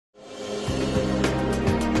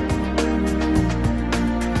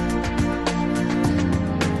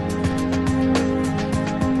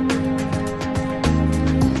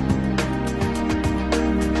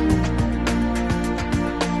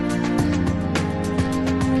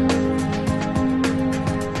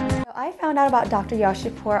I found out about Dr.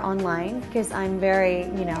 Yashipur online because I'm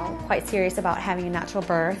very, quite serious about having a natural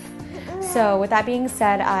birth. So with that being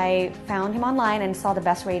said, I found him online and saw the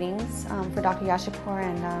best ratings for Dr. Yashipur,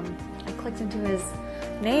 and I clicked into his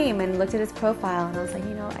name and looked at his profile, and I was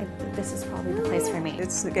like, this is probably the place for me.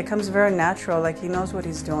 It comes very natural, like he knows what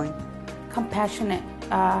he's doing. Compassionate,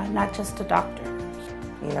 not just a doctor.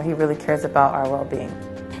 He really cares about our well-being.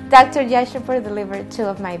 Dr. Yashipur delivered 2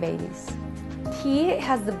 of my babies. He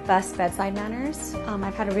has the best bedside manners.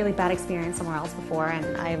 I've had a really bad experience somewhere else before,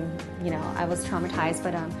 and I was traumatized.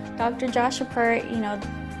 But Dr. Yashipur,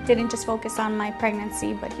 didn't just focus on my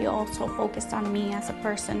pregnancy, but he also focused on me as a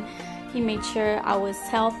person. He made sure I was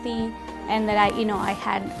healthy and that I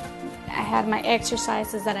had my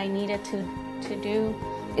exercises that I needed to do.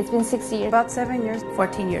 It's been 6 years. About 7 years.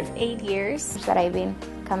 14 years. 8 years. That I've been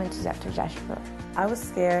coming to Dr. Yashipur. I was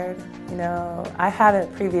scared. I had a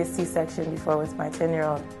previous C-section before with my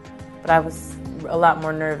 10-year-old, but I was a lot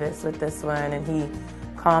more nervous with this one, and he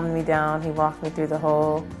calmed me down. He walked me through the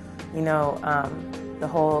whole, the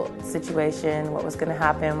whole situation, what was going to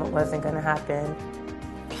happen, what wasn't going to happen.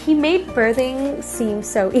 he made birthing seem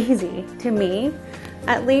so easy to me,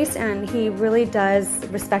 at least, and he really does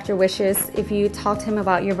respect your wishes if you talk to him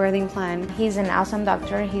about your birthing plan. He's an awesome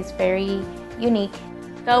doctor. He's very unique.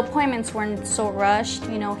 The appointments weren't so rushed.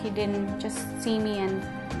 He didn't just see me and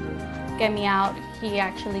get me out. He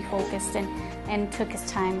actually focused and took his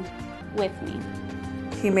time with me.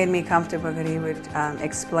 He made me comfortable that he would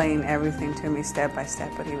explain everything to me step by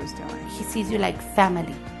step what he was doing. He sees you like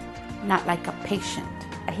family, not like a patient.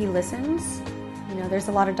 He listens. There's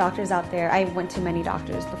a lot of doctors out there. I went to many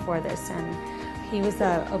doctors before this, and he was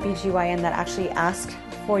the OBGYN that actually asked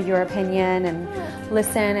for your opinion and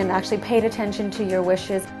listened and actually paid attention to your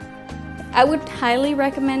wishes. I would highly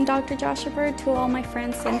recommend Dr. Yashipur to all my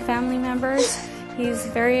friends and family members. He's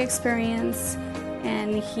very experienced,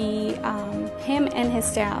 and him and his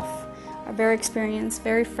staff are very experienced,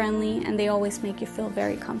 very friendly, and they always make you feel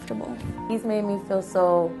very comfortable. He's made me feel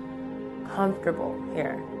so comfortable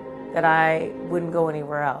here that I wouldn't go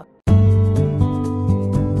anywhere else.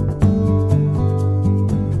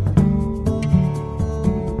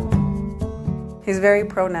 He's very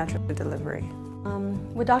pro-natural delivery.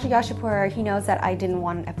 With Dr. Yashipur, he knows that I didn't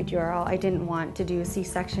want an epidural, I didn't want to do a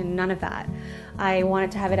C-section, none of that. I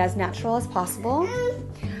wanted to have it as natural as possible.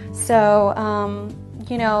 So,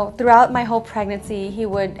 throughout my whole pregnancy, he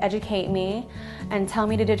would educate me and tell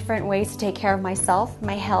me the different ways to take care of myself,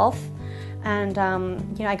 my health. And,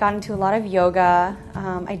 I got into a lot of yoga.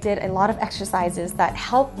 I did a lot of exercises that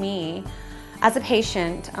helped me as a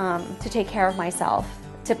patient to take care of myself,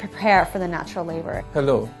 to prepare for the natural labor.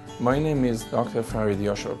 Hello, my name is Dr.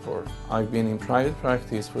 Yashipur. I've been in private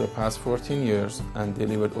practice for the past 14 years and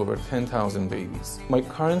delivered over 10,000 babies. My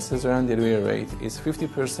current cesarean delivery rate is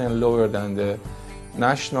 50% lower than the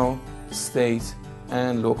national, state,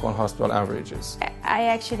 and local hospital averages. I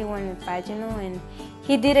actually wanted vaginal, and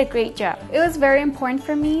he did a great job. It was very important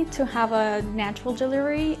for me to have a natural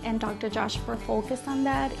delivery, and Dr. Yashipur focused on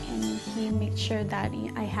that, and he made sure that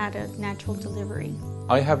I had a natural delivery.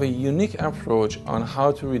 I have a unique approach on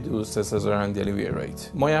how to reduce the cesarean delivery rate.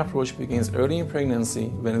 My approach begins early in pregnancy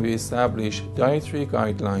when we establish dietary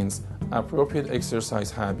guidelines, appropriate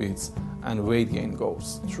exercise habits, and weight gain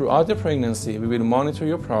goals. Throughout the pregnancy, we will monitor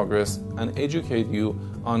your progress and educate you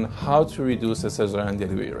on how to reduce the cesarean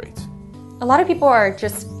delivery rate. A lot of people are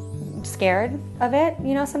just scared of it,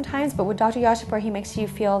 sometimes, but with Dr. Yashipur, he makes you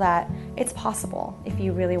feel that it's possible if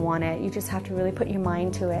you really want it. You just have to really put your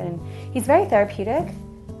mind to it, and he's very therapeutic.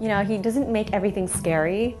 He doesn't make everything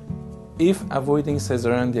scary. If avoiding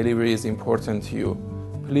cesarean delivery is important to you,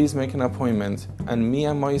 please make an appointment, and me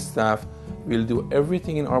and my staff will do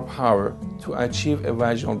everything in our power to achieve a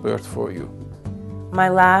vaginal birth for you. My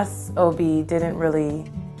last OB didn't really,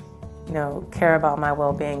 care about my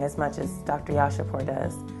well-being as much as Dr. Yashipur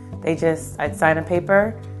does. I'd sign a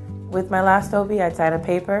paper with my last OB, I'd sign a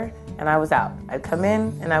paper, and I was out. I'd come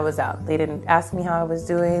in and I was out. They didn't ask me how I was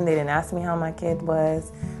doing, they didn't ask me how my kid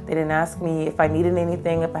was, they didn't ask me if I needed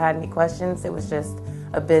anything, if I had any questions. It was just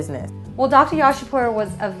a business. Well, Dr. Yashipur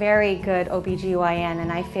was a very good OBGYN,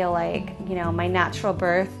 and I feel like, my natural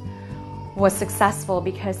birth was successful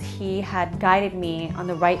because he had guided me on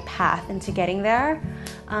the right path into getting there.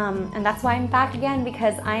 And that's why I'm back again,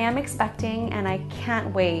 because I am expecting, and I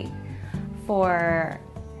can't wait for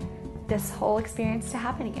this whole experience to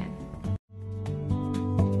happen again.